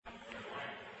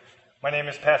My name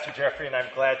is Pastor Jeffrey, and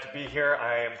I'm glad to be here.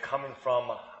 I am coming from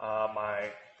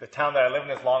the town that I live in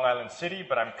is Long Island City,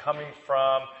 but I'm coming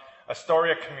from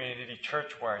Astoria Community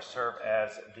Church, where I serve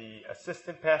as the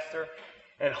assistant pastor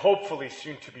and hopefully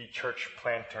soon to be church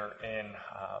planter in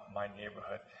my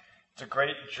neighborhood. It's a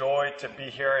great joy to be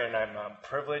here, and I'm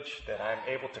privileged that I'm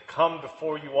able to come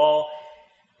before you all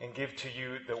and give to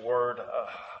you the Word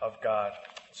of God.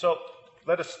 So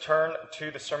let us turn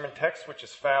to the sermon text, which is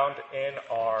found in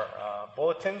our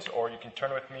bulletins, or you can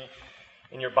turn with me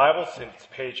in your Bibles. It's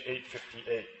page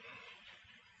 858.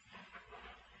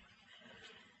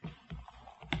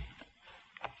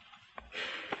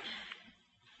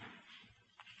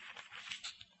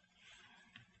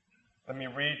 Let me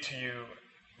read to you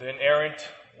the inerrant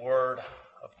Word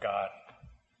of God.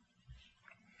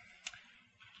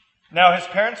 Now his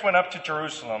parents went up to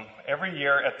Jerusalem every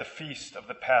year at the feast of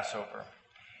the Passover.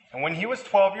 And when he was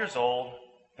 12 years old,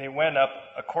 they went up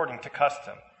according to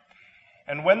custom.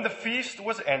 And when the feast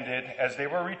was ended, as they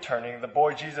were returning, the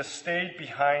boy Jesus stayed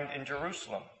behind in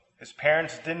Jerusalem. His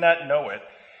parents did not know it,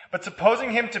 but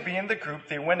supposing him to be in the group,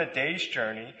 they went a day's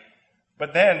journey.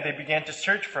 But then they began to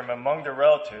search for him among their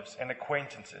relatives and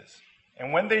acquaintances.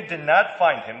 And when they did not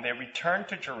find him, they returned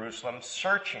to Jerusalem,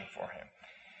 searching for him.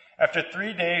 After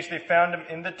 3 days, they found him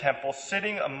in the temple,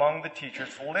 sitting among the teachers,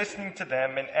 listening to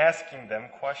them and asking them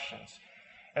questions.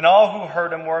 And all who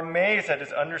heard him were amazed at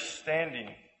his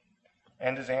understanding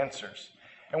and his answers.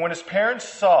 And when his parents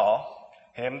saw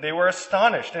him, they were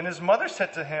astonished. And his mother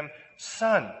said to him,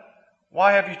 "Son,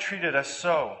 why have you treated us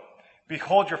so?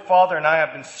 Behold, your father and I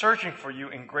have been searching for you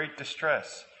in great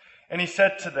distress." And he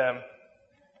said to them,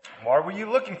 "Why were you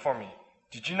looking for me?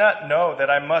 Did you not know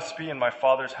that I must be in my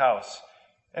father's house?"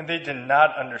 And they did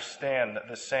not understand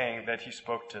the saying that he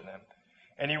spoke to them.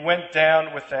 And he went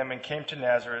down with them and came to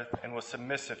Nazareth and was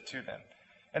submissive to them.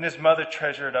 And his mother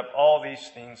treasured up all these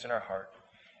things in her heart.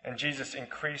 And Jesus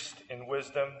increased in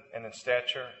wisdom and in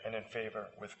stature and in favor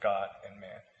with God and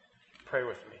man. Pray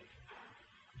with me.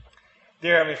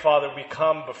 Dear Heavenly Father, we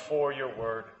come before your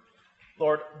word.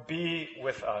 Lord, be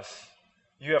with us.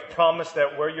 You have promised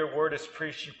that where your word is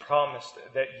preached, you promised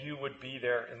that you would be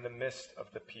there in the midst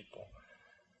of the people.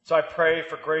 So I pray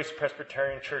for Grace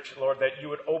Presbyterian Church, Lord, that you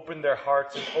would open their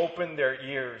hearts and open their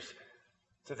ears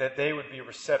so that they would be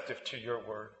receptive to your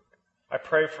word. I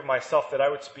pray for myself that I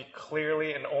would speak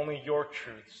clearly and only your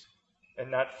truths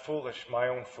and not my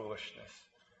own foolishness.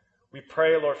 We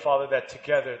pray, Lord Father, that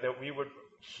together that we would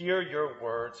hear your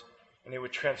words and it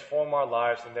would transform our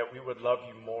lives and that we would love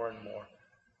you more and more.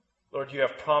 Lord, you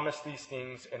have promised these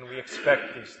things and we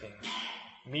expect these things.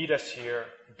 Meet us here,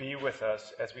 be with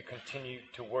us as we continue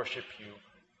to worship you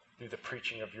through the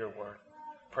preaching of your word.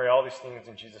 Pray all these things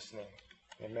in Jesus' name.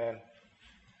 Amen.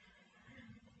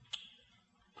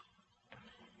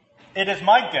 It is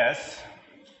my guess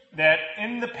that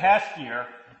in the past year,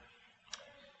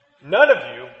 none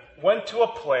of you went to a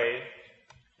play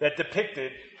that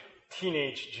depicted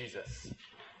teenage Jesus.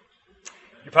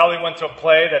 You probably went to a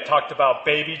play that talked about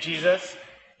baby Jesus.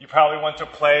 You probably went to a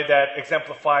play that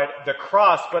exemplified the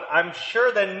cross, but I'm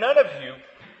sure that none of you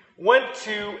went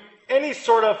to any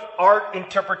sort of art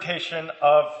interpretation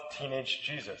of teenage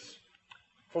Jesus.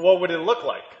 For what would it look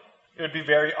like? It would be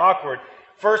very awkward.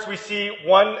 First, we see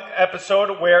one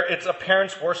episode where it's a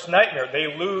parent's worst nightmare. They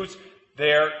lose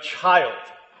their child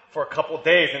for a couple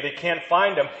days and they can't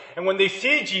find him. And when they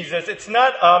see Jesus, it's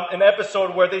not an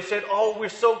episode where they said, "Oh, we're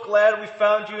so glad we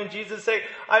found you," and Jesus say,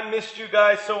 "I missed you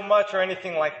guys so much," or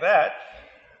anything like that.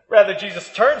 Rather,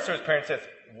 Jesus turns to his parents and says,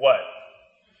 "What?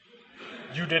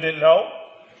 You didn't know?"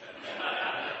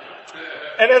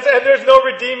 And there's no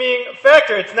redeeming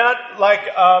factor. It's not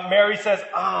like Mary says,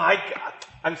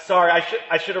 I'm sorry,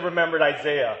 I should have remembered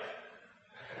Isaiah.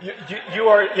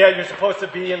 You're supposed to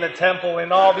be in the temple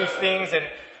and all these things,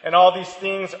 and all these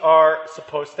things are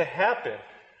supposed to happen.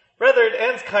 Rather, it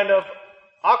ends kind of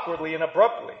awkwardly and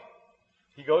abruptly.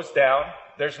 He goes down,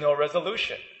 there's no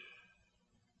resolution.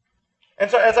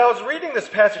 And so as I was reading this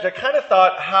passage, I kind of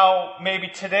thought how maybe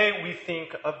today we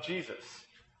think of Jesus.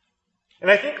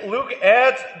 And I think Luke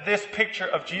adds this picture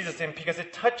of Jesus in because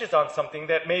it touches on something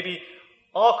that maybe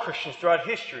all Christians throughout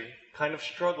history kind of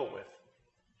struggle with.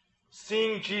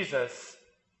 Seeing Jesus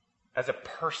as a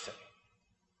person.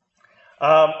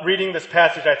 Reading this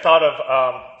passage, I thought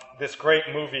of this great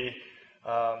movie,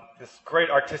 this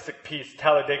great artistic piece,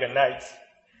 Talladega Nights.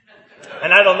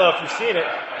 And I don't know if you've seen it.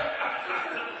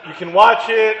 You can watch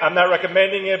it. I'm not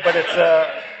recommending it, but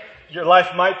your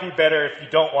life might be better if you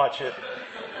don't watch it.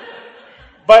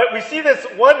 But we see this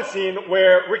one scene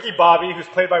where Ricky Bobby, who's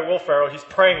played by Will Ferrell, he's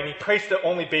praying, and he prays to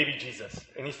only baby Jesus.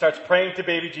 And he starts praying to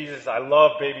baby Jesus. I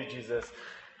love baby Jesus.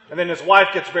 And then his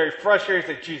wife gets very frustrated.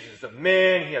 He's like, Jesus is a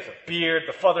man. He has a beard.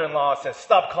 The father-in-law says,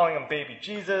 stop calling him baby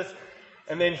Jesus.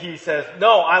 And then he says,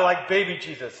 no, I like baby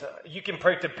Jesus. You can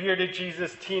pray to bearded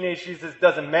Jesus, teenage Jesus,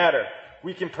 doesn't matter.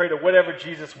 We can pray to whatever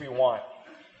Jesus we want.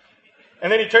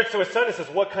 And then he turns to his son and says,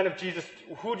 what kind of Jesus,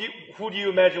 who do you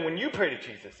imagine when you pray to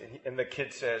Jesus? And the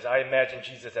kid says, I imagine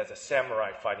Jesus as a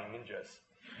samurai fighting ninjas.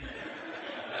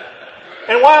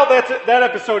 And while that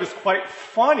episode is quite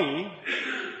funny,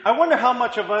 I wonder how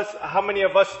many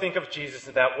of us think of Jesus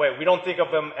in that way. We don't think of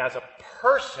him as a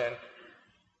person,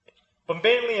 but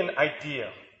mainly an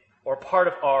idea or part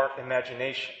of our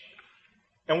imagination.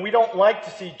 And we don't like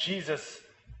to see Jesus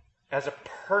as a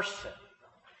person.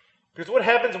 Because what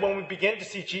happens when we begin to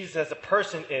see Jesus as a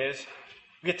person is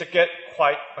we get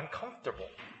quite uncomfortable.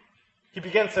 He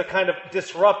begins to kind of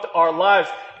disrupt our lives.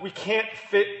 We can't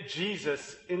fit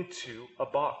Jesus into a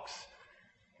box.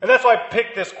 And that's why I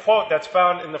picked this quote that's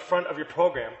found in the front of your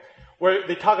program, where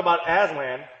they talk about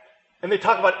Aslan, and they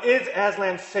talk about, is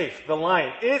Aslan safe, the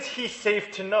lion? Is he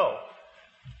safe to know?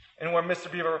 And where Mr.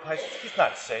 Beaver replies, he's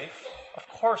not safe. Of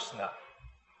course not.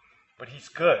 But he's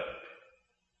good.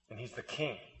 And he's the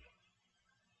king.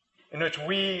 In which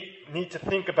we need to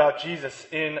think about Jesus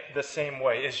in the same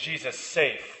way. Is Jesus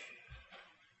safe?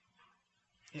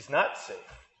 He's not safe.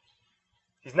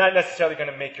 He's not necessarily going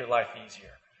to make your life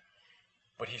easier.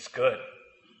 But he's good.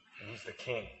 And he's the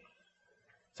king.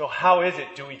 So how is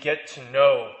it do we get to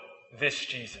know this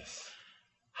Jesus?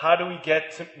 How do we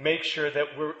get to make sure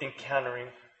that we're encountering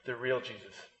the real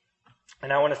Jesus?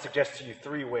 And I want to suggest to you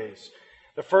 3 ways.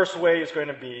 The first way is going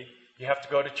to be you have to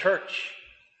go to church.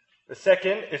 The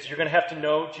second is you're going to have to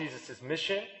know Jesus'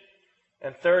 mission.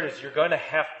 And third is you're going to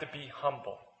have to be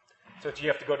humble. So you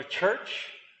have to go to church,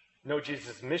 know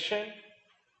Jesus' mission,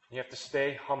 you have to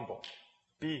stay humble.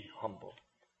 Be humble.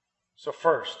 So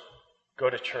first, go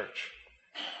to church.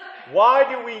 Why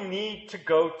do we need to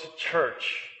go to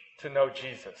church to know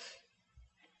Jesus?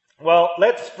 Well,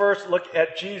 let's first look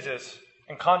at Jesus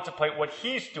and contemplate what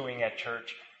he's doing at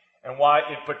church and why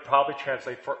it would probably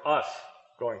translate for us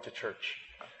going to church.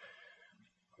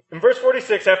 In verse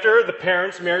 46, after the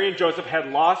parents, Mary and Joseph, had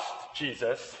lost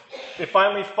Jesus, they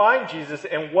finally find Jesus,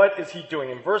 and what is he doing?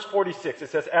 In verse 46, it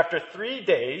says, after 3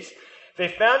 days, they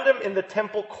found him in the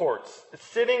temple courts,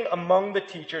 sitting among the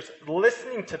teachers,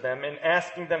 listening to them and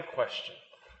asking them questions.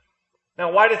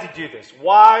 Now, why does he do this?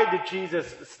 Why did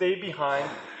Jesus stay behind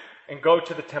and go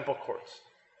to the temple courts?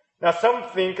 Now, some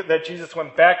think that Jesus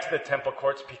went back to the temple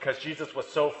courts because Jesus was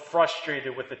so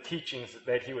frustrated with the teachings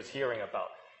that he was hearing about.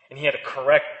 And he had to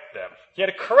correct them. He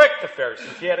had to correct the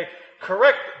Pharisees. He had to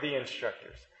correct the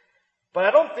instructors. But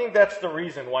I don't think that's the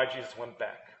reason why Jesus went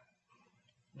back.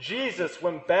 Jesus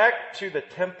went back to the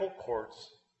temple courts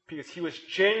because he was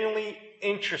genuinely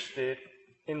interested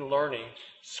in learning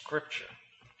Scripture.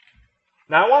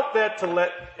 Now I want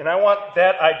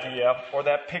that idea or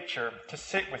that picture to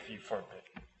sit with you for a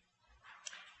bit.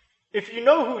 If you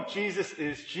know who Jesus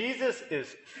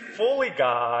is fully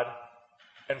God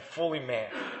and fully man.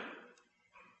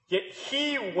 Yet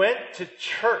he went to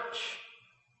church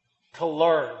to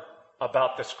learn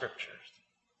about the Scriptures.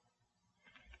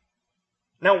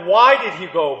 Now, why did he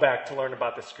go back to learn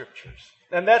about the Scriptures?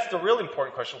 And that's the really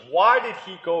important question. Why did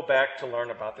he go back to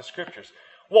learn about the Scriptures?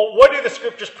 Well, what do the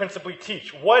Scriptures principally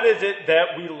teach? What is it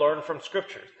that we learn from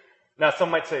Scriptures? Now, some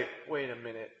might say, wait a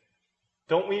minute.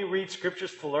 Don't we read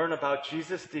Scriptures to learn about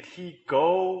Jesus? Did he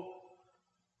go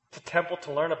to temple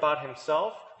to learn about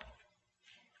himself?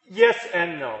 Yes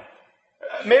and no.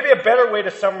 Maybe a better way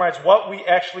to summarize what we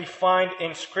actually find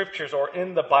in Scriptures or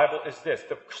in the Bible is this.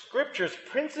 The Scriptures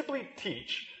principally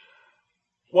teach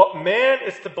what man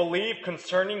is to believe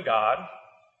concerning God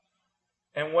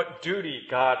and what duty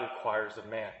God requires of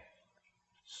man.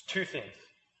 It's 2 things.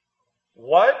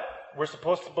 What we're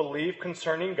supposed to believe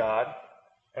concerning God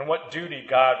and what duty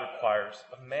God requires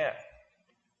of man.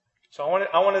 So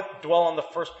I want to dwell on the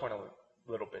first point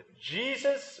a little bit.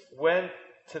 Jesus went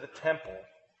to the temple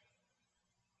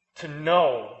to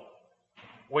know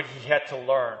what he had to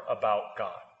learn about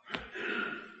God.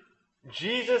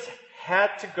 Jesus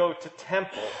had to go to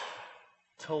temple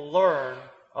to learn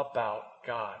about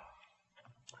God.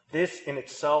 This in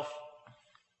itself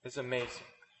is amazing.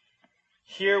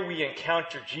 Here we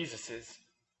encounter Jesus'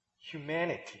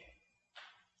 humanity.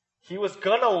 He was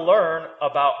going to learn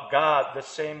about God the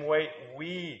same way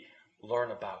we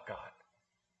learn about God.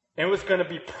 And it was going to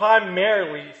be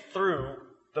primarily through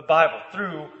the Bible,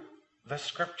 through the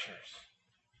Scriptures.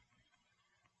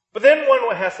 But then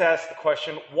one has to ask the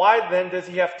question, why then does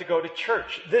he have to go to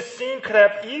church? This scene could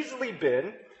have easily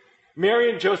been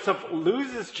Mary and Joseph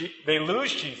lose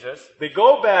Jesus, they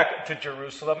go back to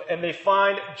Jerusalem, and they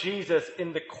find Jesus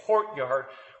in the courtyard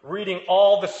reading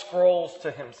all the scrolls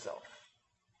to himself.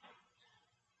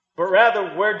 But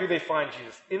rather, where do they find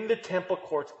Jesus? In the temple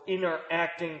courts,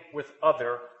 interacting with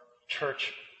other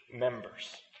church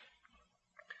members.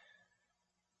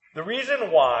 The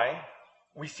reason why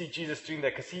we see Jesus doing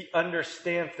that, because he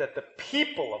understands that the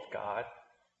people of God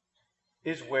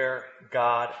is where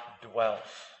God dwells.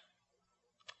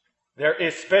 There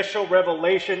is special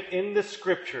revelation in the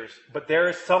scriptures, but there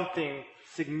is something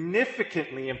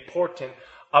significantly important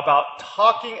about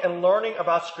talking and learning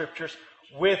about scriptures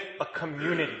with a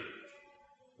community,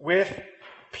 with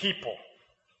people.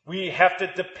 We have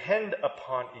to depend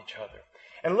upon each other.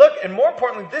 And look, and more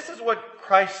importantly, this is what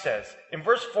Christ says. In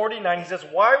verse 49, he says,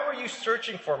 "Why were you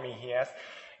searching for me?" he asked.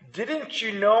 "Didn't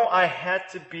you know I had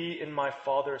to be in my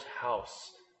Father's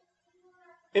house?"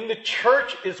 In the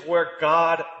church is where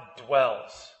God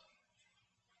dwells.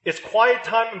 Is quiet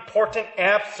time important?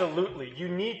 Absolutely. You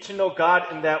need to know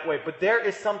God in that way. But there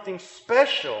is something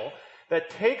special that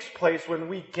takes place when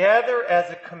we gather as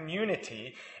a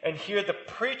community and hear the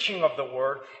preaching of the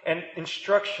word and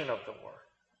instruction of the word.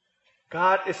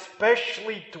 God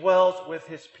especially dwells with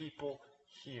his people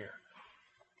here.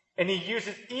 And he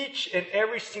uses each and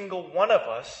every single one of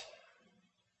us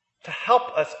to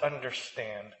help us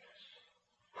understand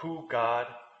who God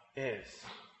is.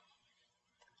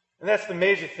 And that's the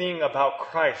amazing thing about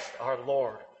Christ, our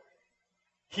Lord.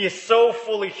 He is so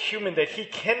fully human that he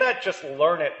cannot just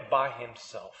learn it by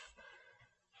himself,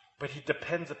 but he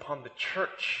depends upon the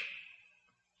church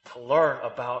to learn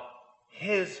about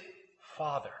his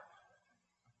Father.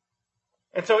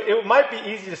 And so it might be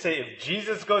easy to say, if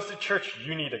Jesus goes to church,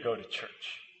 you need to go to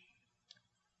church.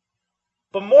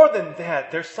 But more than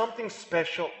that, there's something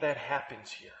special that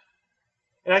happens here.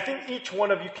 And I think each one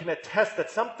of you can attest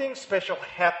that something special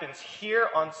happens here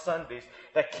on Sundays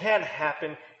that can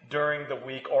happen during the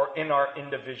week or in our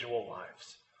individual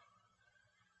lives.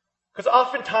 Because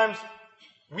oftentimes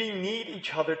we need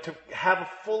each other to have a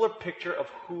fuller picture of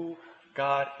who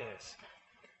God is.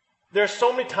 There are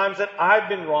so many times that I've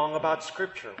been wrong about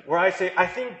Scripture, where I say, I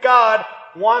think God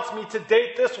wants me to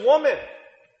date this woman.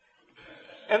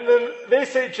 And then they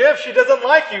say, Jeff, she doesn't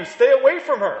like you. Stay away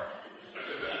from her.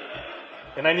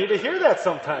 And I need to hear that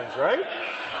sometimes, right?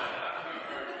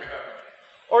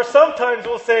 Or sometimes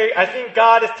we'll say, I think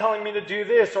God is telling me to do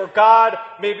this, or God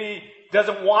maybe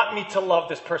doesn't want me to love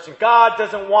this person. God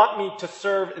doesn't want me to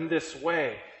serve in this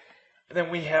way. And then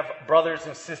we have brothers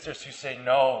and sisters who say,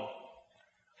 no,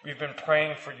 we've been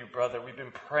praying for you, brother. We've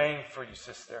been praying for you,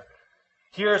 sister.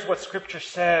 Here's what Scripture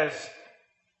says,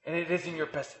 and it is in your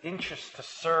best interest to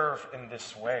serve in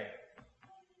this way.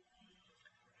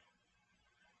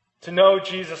 To know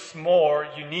Jesus more,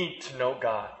 you need to know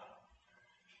God.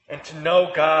 And to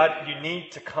know God, you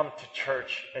need to come to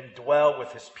church and dwell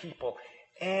with his people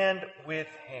and with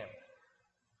him.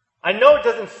 I know it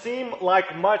doesn't seem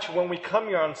like much when we come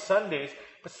here on Sundays,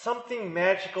 but something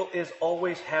magical is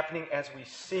always happening as we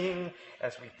sing,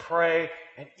 as we pray,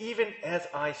 and even as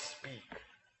I speak.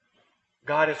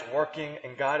 God is working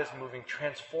and God is moving,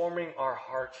 transforming our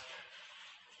hearts,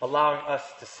 allowing us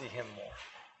to see him more.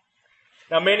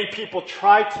 Now, many people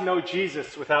try to know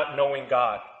Jesus without knowing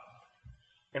God,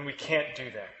 and we can't do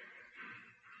that.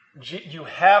 You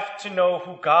have to know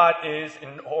who God is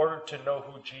in order to know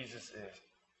who Jesus is.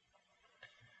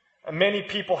 And many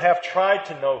people have tried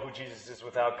to know who Jesus is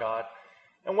without God,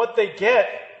 and what they get,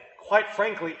 quite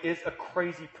frankly, is a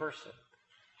crazy person.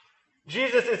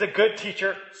 Jesus is a good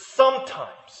teacher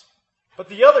sometimes. But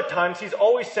the other times, he's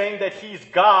always saying that he's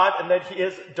God and that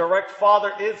his direct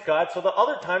father is God. So the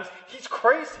other times, he's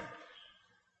crazy.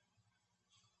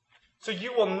 So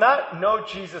you will not know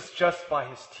Jesus just by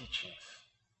his teachings.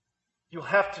 You'll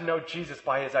have to know Jesus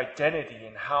by his identity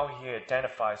and how he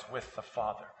identifies with the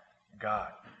Father,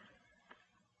 God.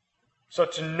 So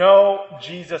to know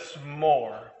Jesus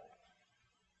more,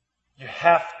 you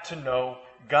have to know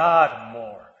God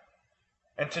more.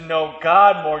 And to know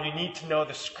God more, you need to know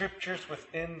the Scriptures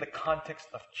within the context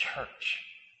of church.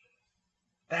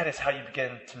 That is how you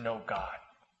begin to know God.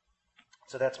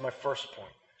 So that's my first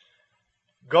point.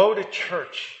 Go to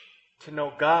church to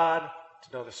know God,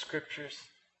 to know the Scriptures,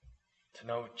 to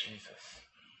know Jesus.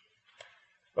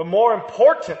 But more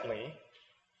importantly,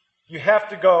 you have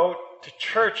to go to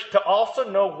church to also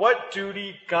know what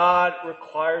duty God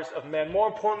requires of men. More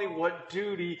importantly, what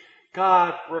duty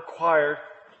God required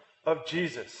of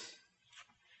Jesus.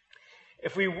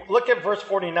 If we look at verse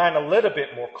 49 a little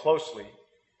bit more closely,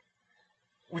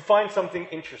 we find something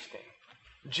interesting.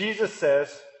 Jesus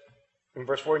says in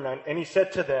verse 49, and he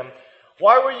said to them,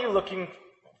 "Why were you looking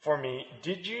for me?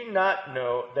 Did you not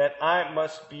know that I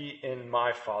must be in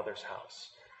my Father's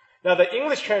house?" Now, the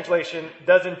English translation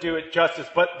doesn't do it justice,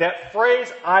 but that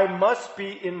phrase, "I must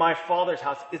be in my Father's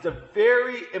house," is a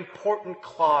very important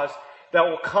clause that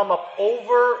will come up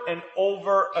over and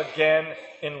over again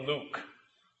in Luke.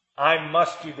 I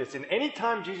must do this. And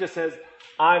anytime Jesus says,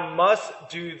 "I must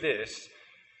do this,"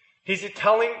 he's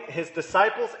telling his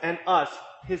disciples and us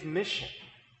his mission.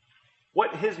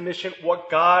 What his mission, what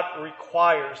God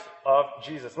requires of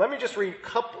Jesus. Let me just read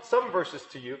some verses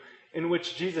to you in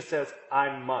which Jesus says, "I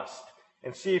must,"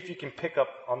 and see if you can pick up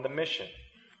on the mission.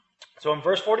 So in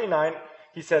verse 49,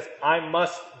 he says, "I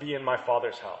must be in my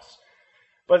Father's house."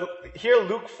 But here,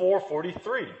 Luke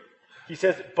 4:43, he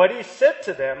says, "But he said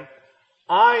to them,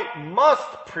 I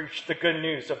must preach the good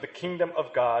news of the kingdom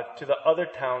of God to the other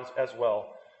towns as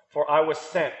well, for I was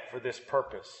sent for this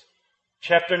purpose."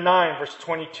 Chapter 9, verse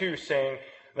 22, saying,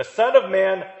 "The Son of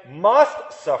Man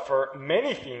must suffer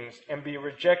many things and be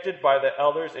rejected by the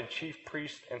elders and chief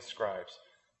priests and scribes,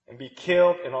 and be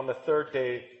killed, and on the third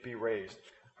day be raised."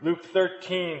 Luke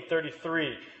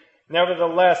 13:33,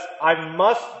 "Nevertheless, I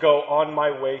must go on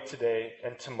my way today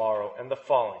and tomorrow and the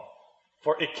following,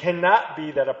 for it cannot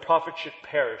be that a prophet should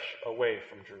perish away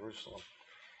from Jerusalem."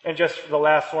 And just the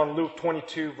last one, Luke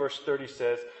 22, verse 30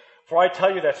 says, "For I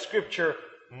tell you that Scripture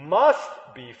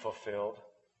must be fulfilled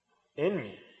in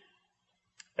me,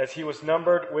 as he was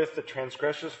numbered with the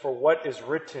transgressors, for what is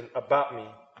written about me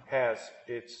has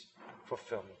its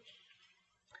fulfillment."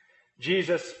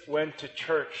 Jesus went to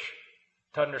church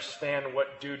to understand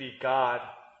what duty God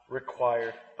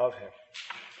required of him.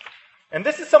 And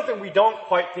this is something we don't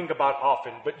quite think about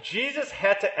often, but Jesus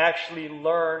had to actually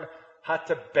learn how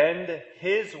to bend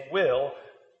his will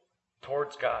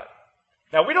towards God.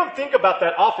 Now, we don't think about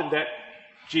that often, that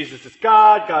Jesus is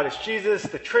God, God is Jesus,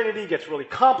 the Trinity gets really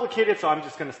complicated, so I'm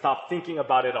just going to stop thinking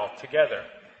about it altogether.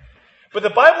 But the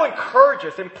Bible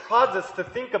encourages and prods us to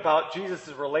think about Jesus'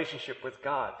 relationship with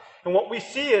God. And what we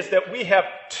see is that we have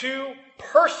two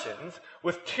persons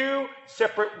with two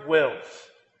separate wills.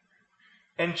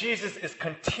 And Jesus is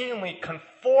continually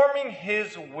conforming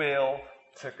his will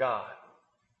to God.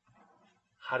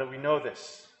 How do we know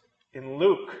this? In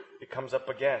Luke, it comes up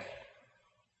again.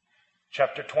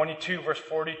 Chapter 22, verse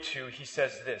 42, he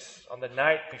says this, on the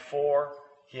night before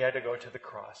he had to go to the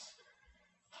cross.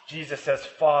 Jesus says,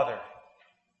 "Father,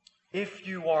 if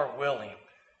you are willing,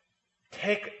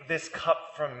 take this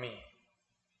cup from me.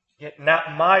 Yet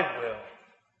not my will,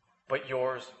 but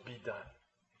yours be done."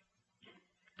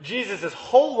 Jesus'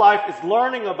 whole life is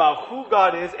learning about who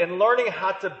God is and learning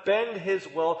how to bend his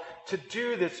will to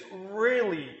do this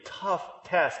really tough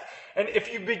task. And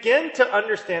if you begin to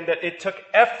understand that it took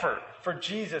effort for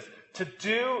Jesus to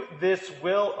do this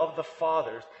will of the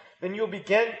Father's, then you'll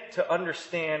begin to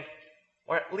understand,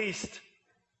 or at least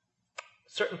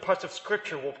certain parts of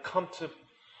Scripture will come to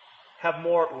have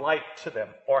more light to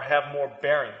them or have more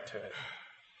bearing to it.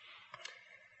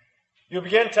 You'll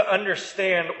begin to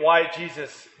understand why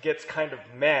Jesus gets kind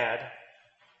of mad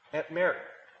at Mary.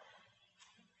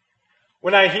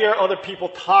 When I hear other people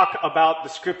talk about the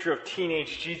Scripture of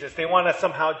teenage Jesus, they want to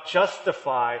somehow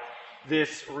justify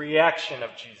this reaction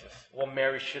of Jesus. Well,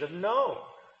 Mary should have known.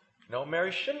 No,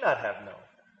 Mary should not have known.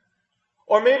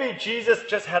 Or maybe Jesus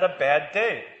just had a bad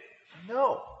day.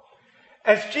 No.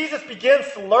 As Jesus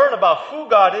begins to learn about who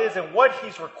God is and what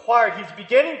he's required, he's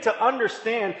beginning to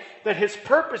understand that his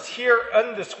purpose here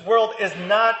in this world is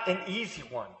not an easy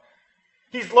one.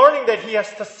 He's learning that he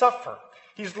has to suffer.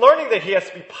 He's learning that he has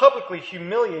to be publicly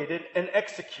humiliated and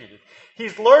executed.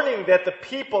 He's learning that the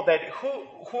people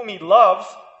whom he loves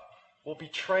will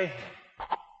betray him.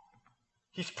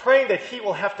 He's praying that he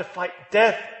will have to fight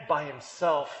death by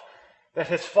himself, that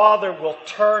his Father will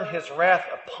turn his wrath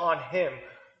upon him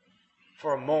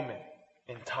for a moment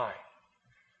in time.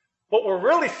 What we're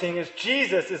really seeing is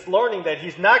Jesus is learning that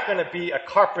he's not going to be a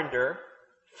carpenter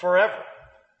forever.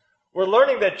 We're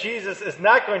learning that Jesus is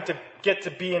not going to get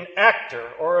to be an actor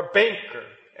or a banker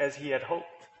as he had hoped.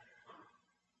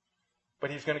 But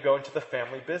he's going to go into the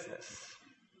family business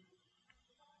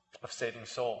of saving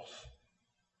souls.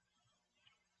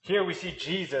 Here we see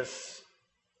Jesus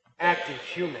acting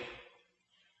human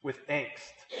with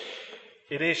angst.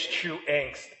 It is true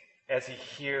angst as he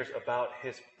hears about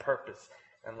his purpose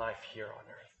and life here on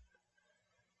earth.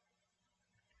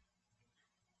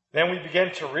 Then we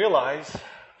begin to realize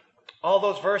all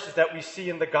those verses that we see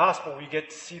in the gospel, we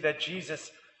get to see that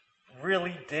Jesus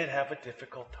really did have a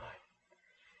difficult time.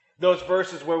 Those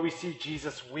verses where we see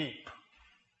Jesus weep,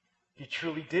 he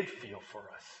truly did feel for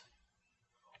us.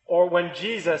 Or when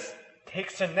Jesus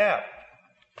takes a nap.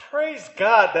 Praise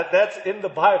God that that's in the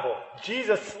Bible.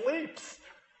 Jesus sleeps.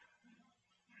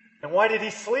 And why did he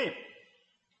sleep?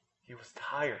 He was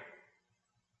tired.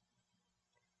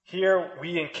 Here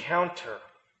we encounter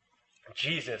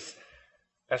Jesus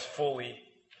as fully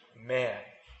man.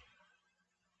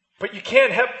 But you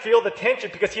can't feel the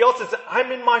tension because he also says,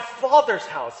 I'm in my Father's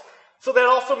house. So that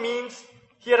also means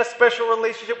he had a special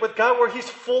relationship with God where he's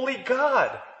fully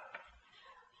God.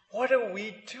 What do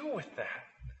we do with that?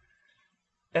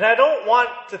 And I don't want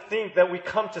to think that we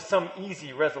come to some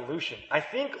easy resolution. I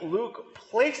think Luke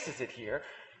places it here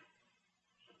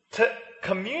to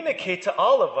communicate to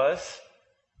all of us,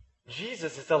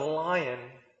 Jesus is a lion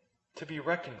to be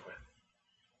reckoned with.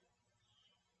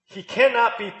 He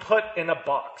cannot be put in a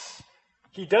box.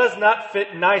 He does not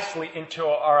fit nicely into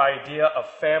our idea of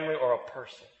family or a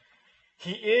person.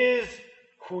 He is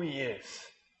who he is.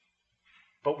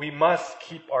 But we must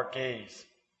keep our gaze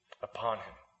upon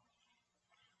him.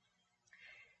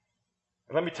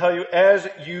 And let me tell you, as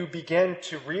you begin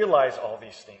to realize all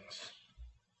these things,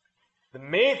 the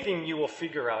main thing you will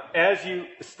figure out as you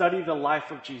study the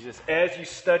life of Jesus, as you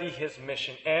study his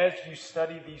mission, as you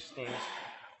study these things,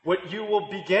 what you will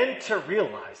begin to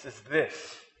realize is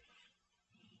this: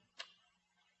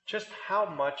 just how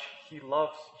much he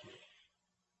loves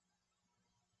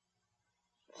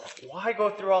you. Why go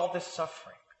through all this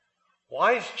suffering?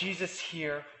 Why is Jesus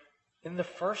here in the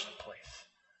first place?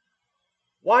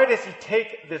 Why does he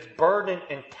take this burden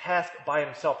and task by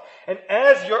himself? And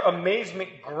as your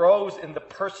amazement grows in the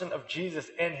person of Jesus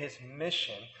and his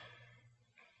mission,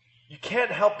 you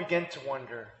can't help begin to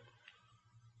wonder,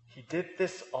 he did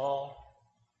this all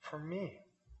for me.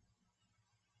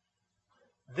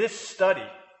 This study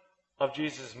of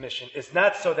Jesus' mission is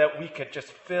not so that we could just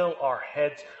fill our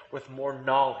heads with more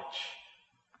knowledge,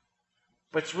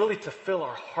 but it's really to fill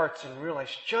our hearts and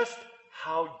realize just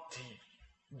how deep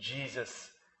Jesus'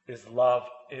 love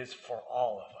is for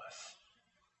all of us.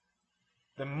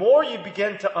 The more you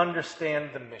begin to understand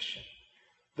the mission,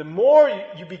 the more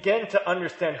you begin to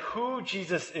understand who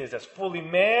Jesus is as fully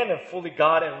man and fully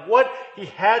God and what he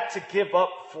had to give up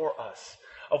for us,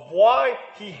 of why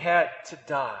he had to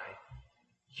die,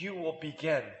 you will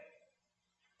begin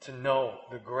to know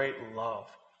the great love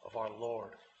of our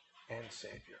Lord and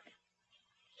Savior.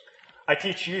 I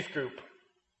teach youth group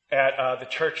at the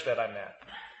church that I'm at.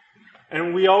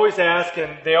 And we always ask,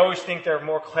 and they always think they're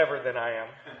more clever than I am.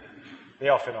 They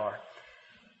often are.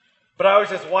 But I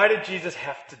always ask, why did Jesus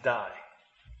have to die?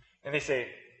 And they say,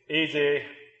 easy,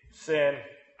 sin.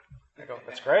 I go,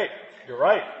 that's great. You're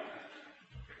right.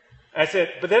 I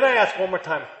said, but then I ask one more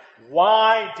time,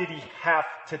 why did he have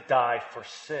to die for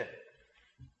sin?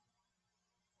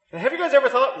 And have you guys ever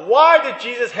thought, why did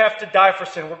Jesus have to die for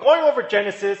sin? We're going over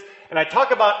Genesis, and I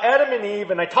talk about Adam and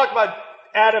Eve, and I talk about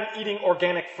Adam eating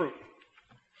organic fruit.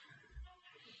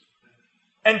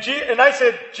 And I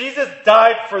said, Jesus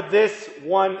died for this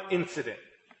one incident.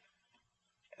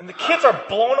 And the kids are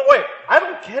blown away. I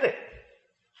don't get it.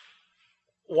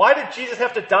 Why did Jesus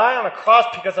have to die on a cross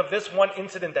because of this one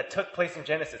incident that took place in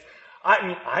Genesis? I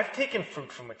mean, I've taken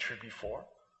fruit from a tree before.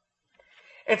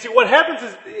 And see, what happens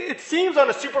is, it seems on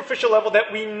a superficial level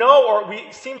that we know or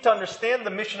we seem to understand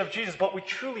the mission of Jesus, but we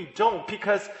truly don't,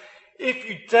 because if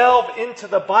you delve into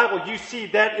the Bible, you see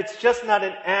that it's just not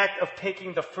an act of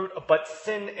taking the fruit, but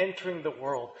sin entering the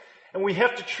world. And we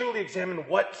have to truly examine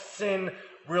what sin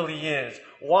really is.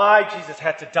 Why Jesus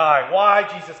had to die. Why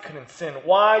Jesus couldn't sin.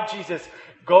 Why Jesus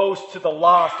goes to the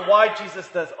lost. Why Jesus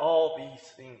does all these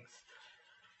things.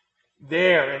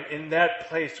 There, and in that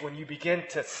place, when you begin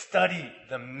to study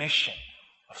the mission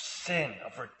of sin,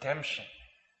 of redemption,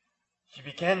 you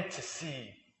begin to see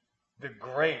the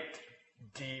great,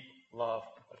 deep love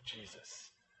of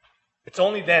Jesus. It's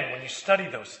only then, when you study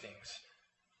those things,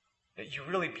 that you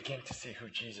really begin to see who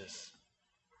Jesus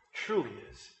truly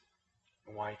is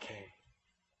and why he came.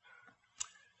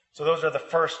 So those are the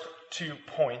first 2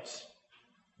 points.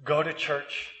 Go to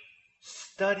church,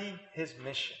 study his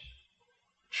mission,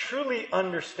 truly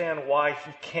understand why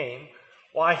he came,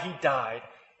 why he died,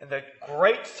 and the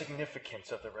great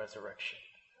significance of the resurrection.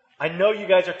 I know you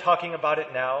guys are talking about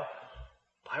it now,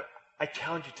 but I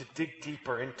challenge you to dig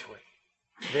deeper into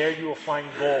it. There you will find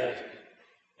gold,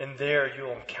 and there you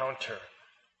will encounter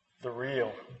the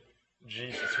real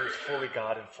Jesus, who is fully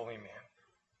God and fully man.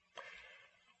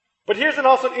 But here's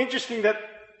also an interesting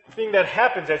thing that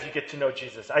happens as you get to know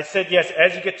Jesus. I said, yes,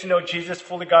 as you get to know Jesus,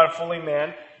 fully God and fully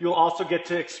man, you'll also get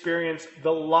to experience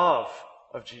the love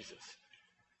of Jesus.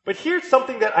 But here's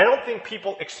something that I don't think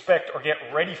people expect or get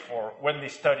ready for when they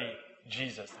study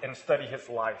Jesus and study his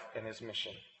life and his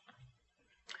mission.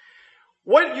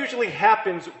 What usually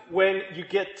happens when you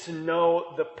get to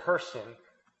know the person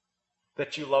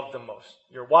that you love the most?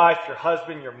 Your wife, your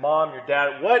husband, your mom, your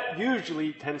dad. What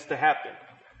usually tends to happen?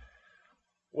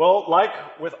 Well,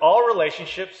 like with all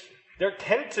relationships, there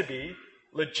tend to be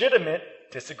legitimate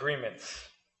disagreements,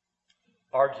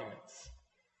 arguments.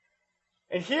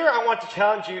 And here I want to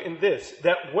challenge you in this,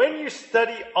 that when you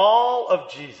study all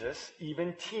of Jesus,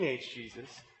 even teenage Jesus,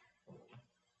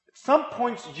 at some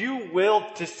points you will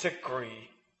disagree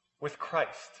with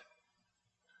Christ.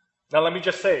 Now let me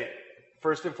just say,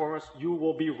 first and foremost, you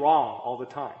will be wrong all the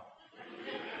time.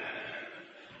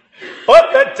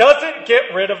 But that doesn't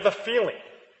get rid of the feeling,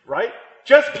 right?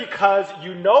 Just because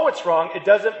you know it's wrong, it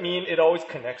doesn't mean it always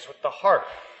connects with the heart.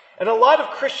 And a lot of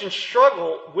Christians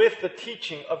struggle with the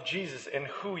teaching of Jesus and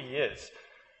who he is.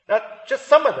 Not just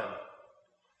some of them.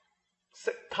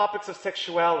 Topics of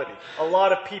sexuality. A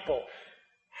lot of people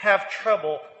have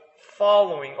trouble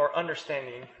following or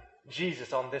understanding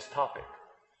Jesus on this topic.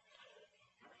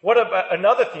 What about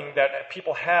another thing that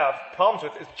people have problems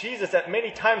with is Jesus at many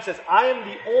times says, I am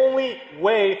the only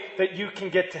way that you can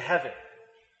get to heaven.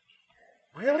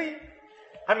 Really?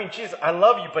 I mean, Jesus, I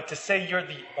love you, but to say you're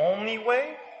the only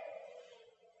way?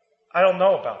 I don't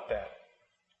know about that.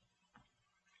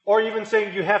 Or even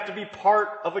saying you have to be part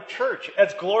of a church.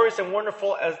 As glorious and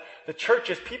wonderful as the church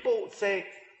is, people say,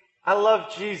 I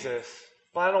love Jesus,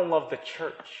 but I don't love the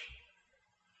church.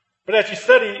 But as you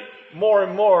study more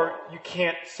and more, you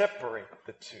can't separate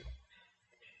the two.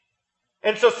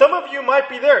 And so some of you might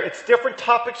be there. It's different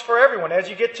topics for everyone. As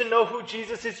you get to know who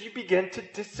Jesus is, you begin to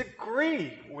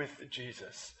disagree with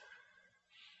Jesus.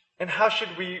 And how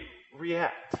should we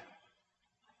react?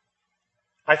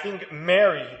 I think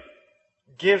Mary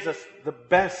gives us the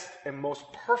best and most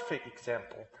perfect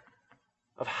example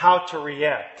of how to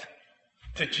react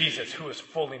to Jesus, who is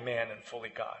fully man and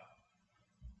fully God.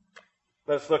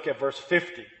 Let's look at verse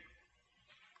 50.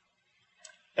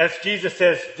 As Jesus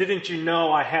says, didn't you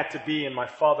know I had to be in my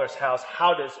Father's house?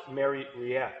 How does Mary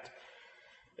react?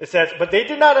 It says, but they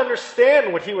did not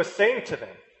understand what he was saying to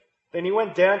them. Then he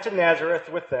went down to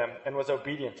Nazareth with them and was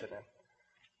obedient to them.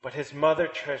 But his mother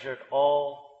treasured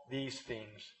all these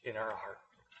things in her heart.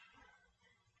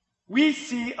 We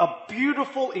see a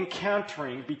beautiful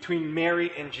encountering between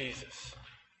Mary and Jesus.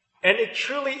 And it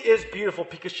truly is beautiful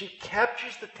because she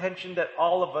captures the tension that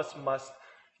all of us must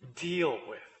deal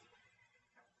with.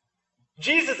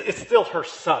 Jesus is still her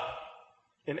son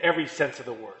in every sense of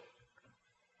the word.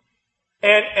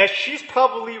 And as she's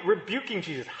probably rebuking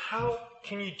Jesus, how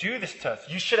can you do this to us?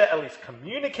 You should have at least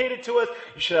communicated to us.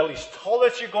 You should have at least told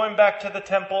us you're going back to the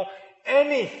temple.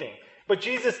 Anything. But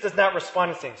Jesus does not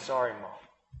respond and saying, sorry, Mom.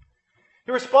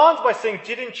 He responds by saying,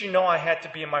 didn't you know I had to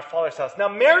be in my Father's house? Now,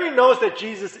 Mary knows that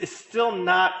Jesus is still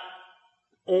not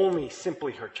only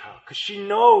simply her child, because she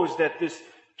knows that this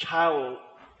child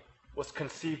was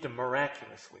conceived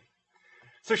miraculously.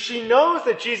 So she knows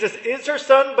that Jesus is her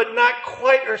son, but not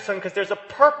quite her son, because there's a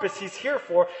purpose he's here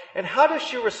for. And how does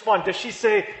she respond? Does she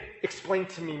say, explain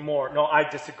to me more? No, I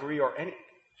disagree, or any...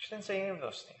 She didn't say any of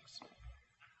those things.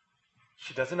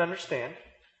 She doesn't understand.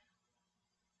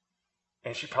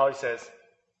 And she probably says,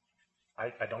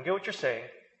 I don't get what you're saying.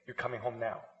 You're coming home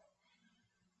now.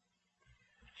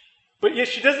 But yet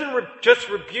she doesn't just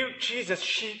rebuke Jesus.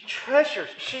 She treasures.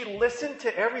 She listened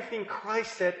to everything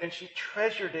Christ said and she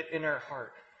treasured it in her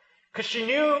heart. Because she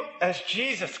knew as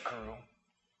Jesus grew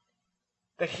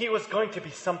that he was going to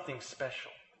be something special.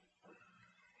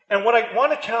 And what I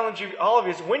want to challenge you, all of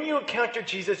you, is when you encounter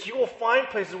Jesus, you will find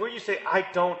places where you say, I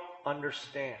don't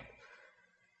understand.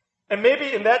 And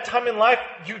maybe in that time in life,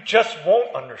 you just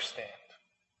won't understand.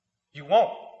 You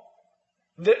won't.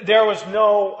 There was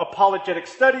no apologetic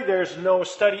study. There's no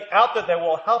study out there that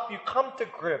will help you come to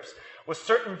grips with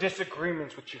certain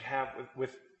disagreements which you have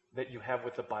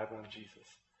with the Bible and Jesus.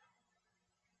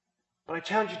 But I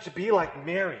challenge you to be like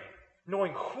Mary,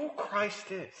 knowing who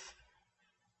Christ is,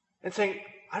 and saying,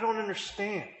 I don't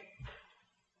understand,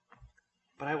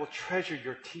 but I will treasure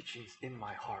your teachings in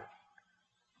my heart.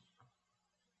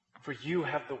 For you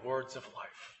have the words of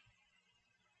life.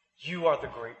 You are the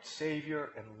great Savior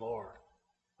and Lord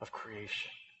of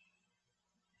creation.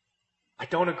 I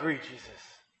don't agree, Jesus,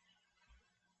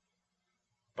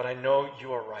 but I know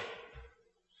you are right.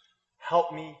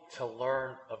 Help me to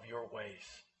learn of your ways.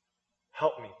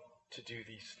 Help me to do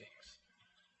these things.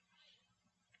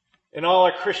 In all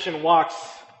our Christian walks,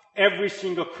 every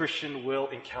single Christian will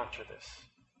encounter this.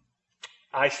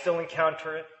 I still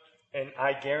encounter it, and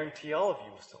I guarantee all of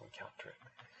you will still encounter it.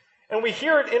 And we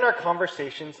hear it in our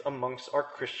conversations amongst our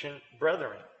Christian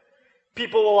brethren.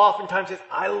 People will oftentimes say,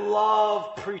 I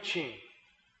love preaching.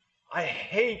 I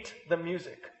hate the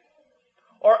music.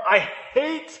 Or I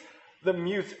hate the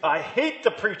music. I hate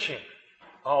the preaching.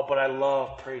 Oh, but I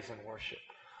love praise and worship.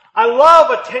 I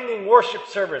love attending worship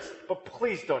service, but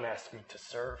please don't ask me to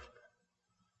serve.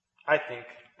 I think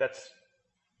that's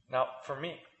not for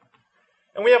me.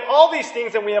 And we have all these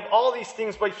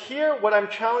things, but here what I'm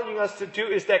challenging us to do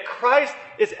is that Christ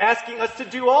is asking us to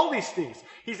do all these things.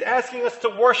 He's asking us to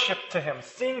worship to Him,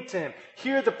 sing to Him,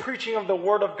 hear the preaching of the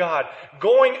Word of God,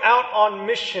 going out on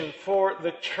mission for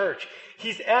the church.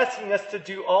 He's asking us to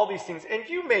do all these things. And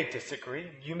you may disagree.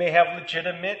 You may have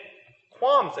legitimate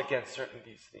qualms against certain of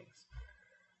these things.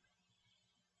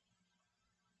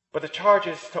 But the charge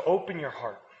is to open your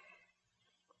heart,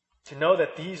 to know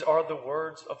that these are the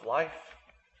words of life,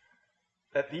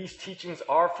 that these teachings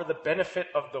are for the benefit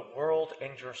of the world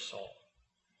and your soul.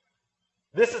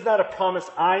 This is not a promise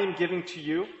I am giving to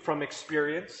you from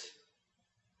experience,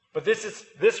 but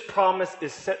this promise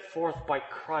is set forth by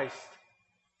Christ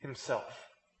Himself.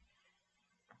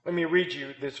 Let me read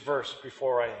you this verse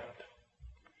before I end.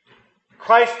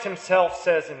 Christ Himself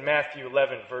says in Matthew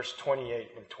 11, verse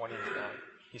 28 and 29,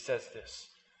 He says this,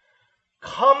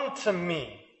 "Come to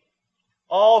me,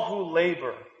 all who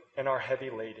labor and are heavy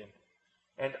laden,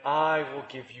 and I will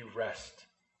give you rest.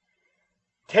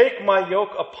 Take my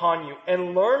yoke upon you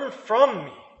and learn from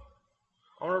me."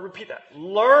 I want to repeat that.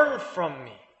 Learn from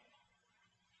me.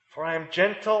 For I am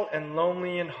gentle and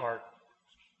lowly in heart,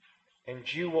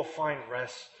 and you will find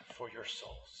rest for your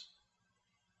souls.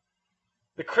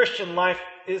 The Christian life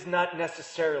is not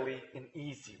necessarily an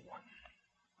easy one,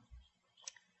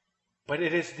 but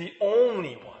it is the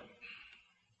only one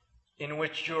in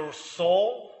which your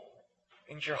soul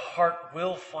and your heart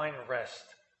will find rest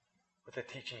with the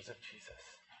teachings of Jesus.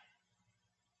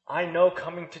 I know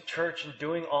coming to church and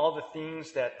doing all the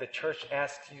things that the church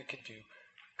asks you to do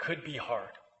could be hard.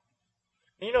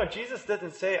 And Jesus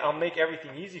doesn't say, I'll make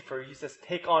everything easy for you. He says,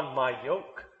 take on my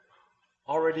yoke.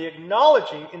 Already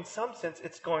acknowledging, in some sense,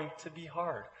 it's going to be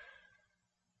hard.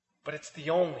 But it's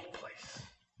the only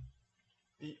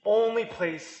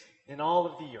place in all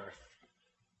of the earth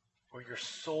where your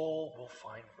soul will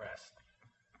find rest.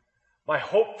 My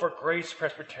hope for Grace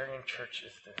Presbyterian Church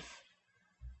is this,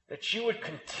 that you would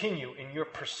continue in your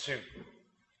pursuit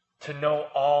to know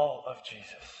all of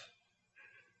Jesus.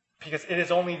 Because it is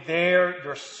only there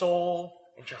your soul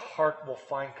and your heart will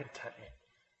find contentment.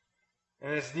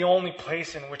 And it is the only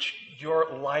place in which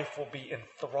your life will be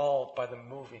enthralled by the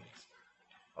movings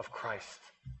of Christ.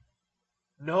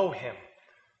 Know Him.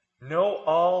 Know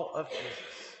all of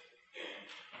Jesus.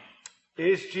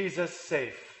 Is Jesus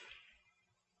safe?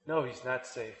 No, He's not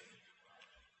safe.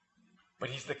 But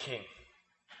He's the King.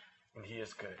 And He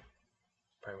is good.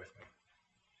 Pray with me.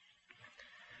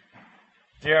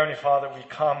 Dear Heavenly Father, we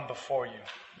come before you,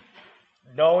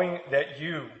 knowing that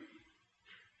you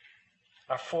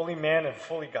are fully man and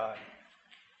fully God.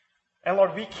 And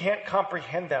Lord, we can't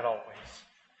comprehend that always.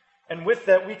 And with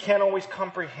that, we can't always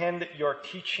comprehend your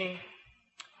teaching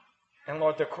and,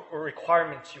 Lord, the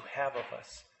requirements you have of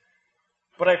us.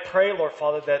 But I pray, Lord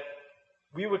Father, that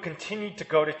we would continue to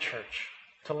go to church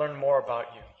to learn more about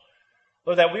you.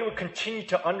 Lord, that we would continue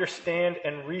to understand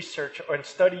and research and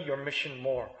study your mission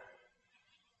more.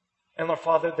 And Lord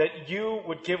Father, that you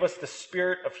would give us the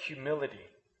spirit of humility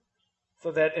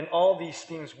so that in all these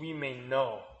things we may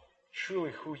know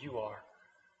truly who you are.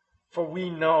 For we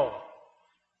know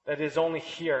that it is only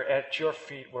here at your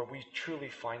feet where we truly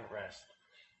find rest.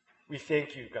 We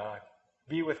thank you, God.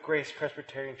 Be with Grace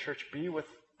Presbyterian Church. Be with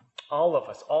all of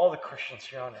us, all the Christians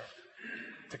here on earth,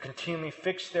 to continually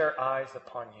fix their eyes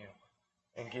upon you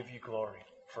and give you glory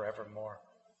forevermore.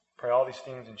 Pray all these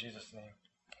things in Jesus' name.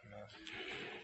 Amen.